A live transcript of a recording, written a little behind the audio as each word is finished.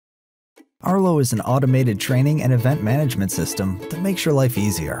Arlo is an automated training and event management system that makes your life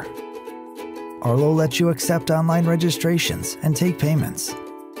easier. Arlo lets you accept online registrations and take payments,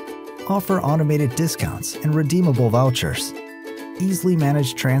 offer automated discounts and redeemable vouchers, easily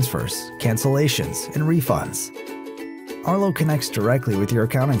manage transfers, cancellations, and refunds. Arlo connects directly with your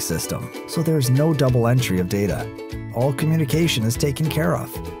accounting system, so there is no double entry of data. All communication is taken care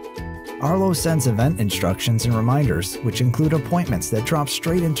of. Arlo sends event instructions and reminders, which include appointments that drop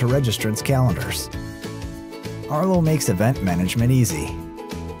straight into registrants' calendars. Arlo makes event management easy.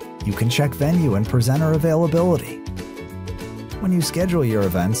 You can check venue and presenter availability. When you schedule your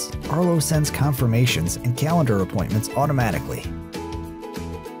events, Arlo sends confirmations and calendar appointments automatically.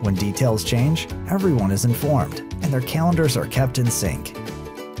 When details change, everyone is informed, and their calendars are kept in sync.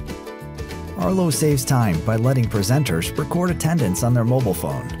 Arlo saves time by letting presenters record attendance on their mobile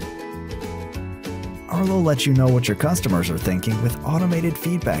phone. Arlo lets you know what your customers are thinking with automated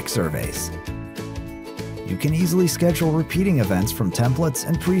feedback surveys. You can easily schedule repeating events from templates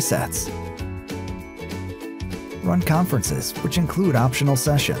and presets. Run conferences, which include optional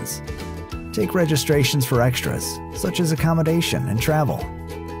sessions. Take registrations for extras, such as accommodation and travel.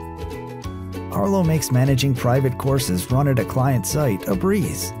 Arlo makes managing private courses run at a client site a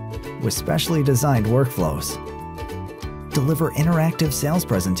breeze, with specially designed workflows. Deliver interactive sales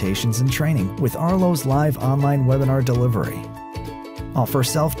presentations and training with Arlo's live online webinar delivery. Offer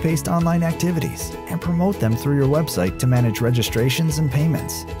self-paced online activities and promote them through your website to manage registrations and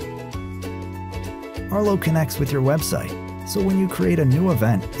payments. Arlo connects with your website, so when you create a new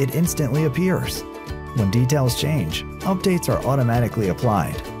event, it instantly appears. When details change, updates are automatically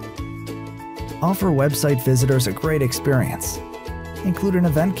applied. Offer website visitors a great experience. Include an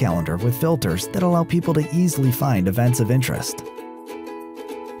event calendar with filters that allow people to easily find events of interest.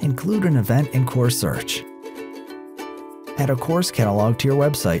 Include an event and course search. Add a course catalog to your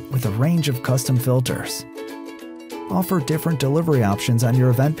website with a range of custom filters. Offer different delivery options on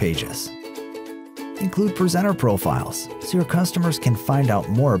your event pages. Include presenter profiles so your customers can find out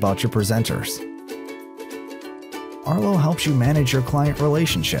more about your presenters. Arlo helps you manage your client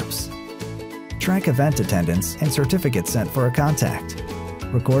relationships. Track event attendance and certificates sent for a contact.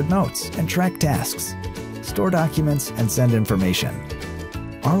 Record notes and track tasks. Store documents and send information.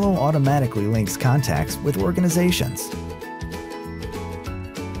 Arlo automatically links contacts with organizations.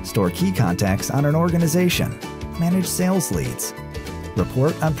 Store key contacts on an organization. Manage sales leads.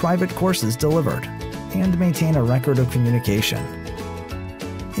 Report on private courses delivered. And maintain a record of communication.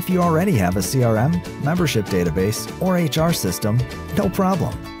 If you already have a CRM, membership database, or HR system, no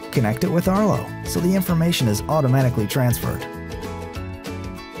problem. Connect it with Arlo, so the information is automatically transferred.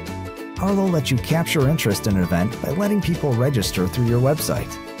 Arlo lets you capture interest in an event by letting people register through your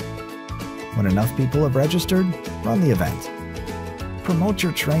website. When enough people have registered, run the event. Promote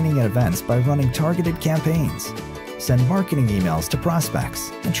your training and events by running targeted campaigns. Send marketing emails to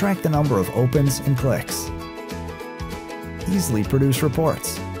prospects and track the number of opens and clicks. Easily produce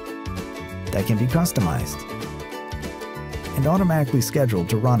reports that can be customized and automatically scheduled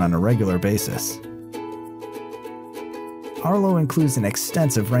to run on a regular basis. Arlo includes an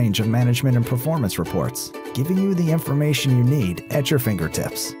extensive range of management and performance reports, giving you the information you need at your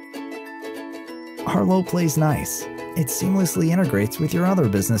fingertips. Arlo plays nice. It seamlessly integrates with your other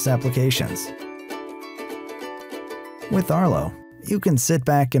business applications. With Arlo, you can sit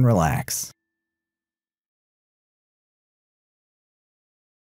back and relax.